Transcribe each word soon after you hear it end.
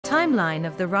Timeline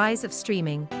of the rise of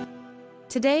streaming.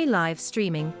 Today, live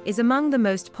streaming is among the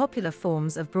most popular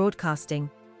forms of broadcasting.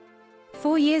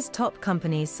 For years, top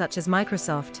companies such as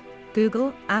Microsoft,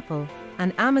 Google, Apple,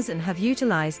 and Amazon have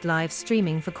utilized live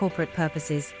streaming for corporate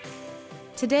purposes.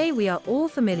 Today, we are all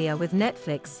familiar with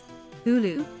Netflix,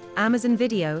 Hulu, Amazon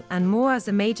Video, and more as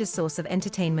a major source of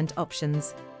entertainment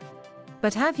options.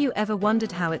 But have you ever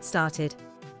wondered how it started?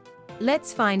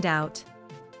 Let's find out.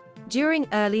 During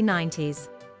early 90s.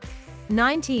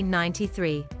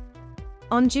 1993.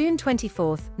 On June 24,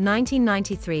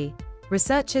 1993,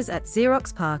 researchers at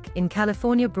Xerox PARC in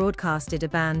California broadcasted a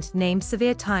band named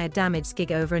Severe Tire Damage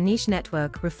gig over a niche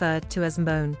network referred to as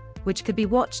MBONE, which could be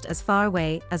watched as far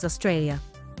away as Australia.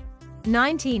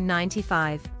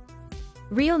 1995.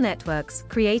 Real Networks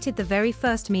created the very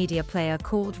first media player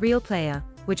called Real Player,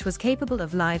 which was capable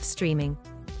of live streaming.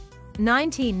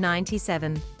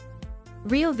 1997.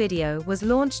 Real Video was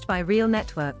launched by Real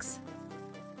Networks.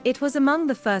 It was among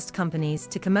the first companies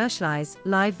to commercialize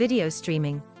live video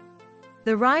streaming.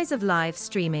 The rise of live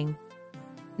streaming.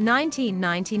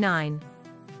 1999.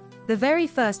 The very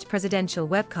first presidential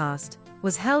webcast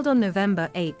was held on November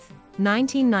 8,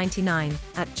 1999,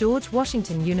 at George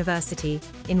Washington University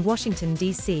in Washington,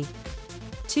 D.C.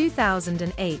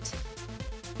 2008.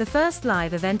 The first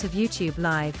live event of YouTube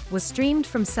Live was streamed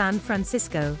from San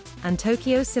Francisco and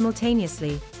Tokyo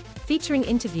simultaneously, featuring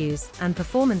interviews and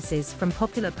performances from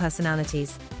popular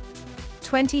personalities.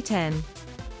 2010.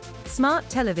 Smart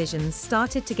televisions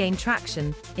started to gain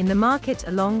traction in the market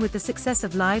along with the success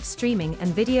of live streaming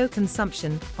and video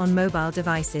consumption on mobile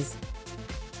devices.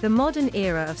 The modern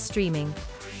era of streaming.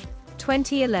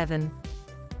 2011.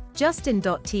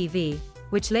 Justin.tv,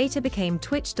 which later became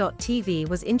Twitch.tv,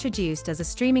 was introduced as a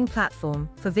streaming platform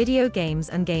for video games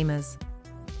and gamers.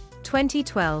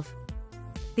 2012.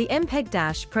 The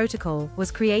MPEG- protocol was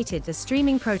created, a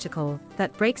streaming protocol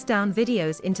that breaks down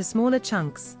videos into smaller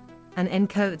chunks and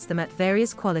encodes them at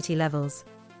various quality levels.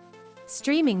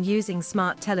 Streaming using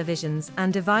smart televisions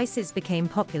and devices became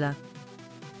popular.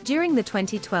 During the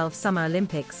 2012 Summer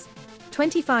Olympics,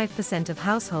 25% of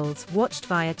households watched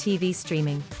via TV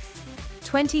streaming.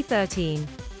 2013.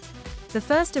 The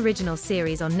first original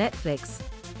series on Netflix,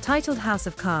 titled House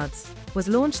of Cards, was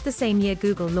launched the same year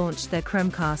Google launched their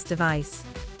Chromecast device.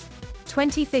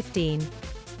 2015.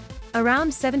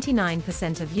 Around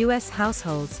 79% of US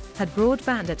households had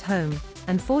broadband at home,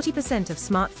 and 40% of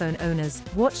smartphone owners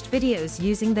watched videos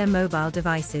using their mobile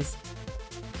devices.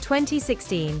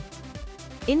 2016.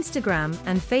 Instagram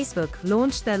and Facebook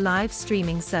launched their live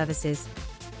streaming services.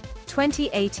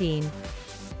 2018.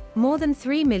 More than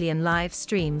 3 million live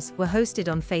streams were hosted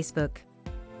on Facebook.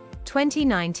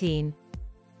 2019.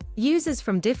 Users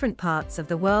from different parts of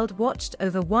the world watched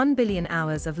over 1 billion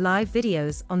hours of live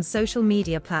videos on social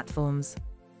media platforms.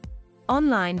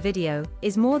 Online video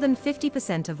is more than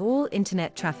 50% of all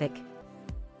internet traffic.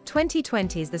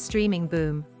 2020's the streaming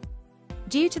boom.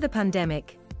 Due to the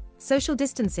pandemic, social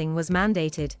distancing was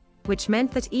mandated, which meant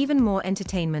that even more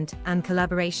entertainment and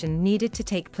collaboration needed to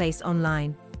take place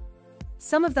online.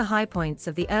 Some of the high points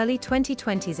of the early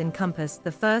 2020s encompass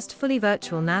the first fully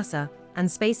virtual NASA and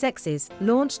SpaceX's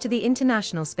launch to the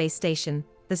International Space Station,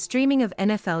 the streaming of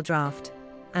NFL Draft,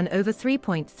 and over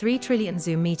 3.3 trillion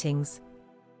Zoom meetings.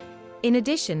 In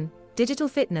addition, digital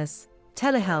fitness,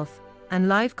 telehealth, and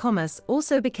live commerce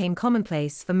also became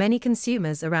commonplace for many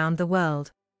consumers around the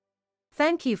world.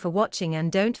 Thank you for watching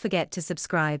and don't forget to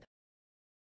subscribe.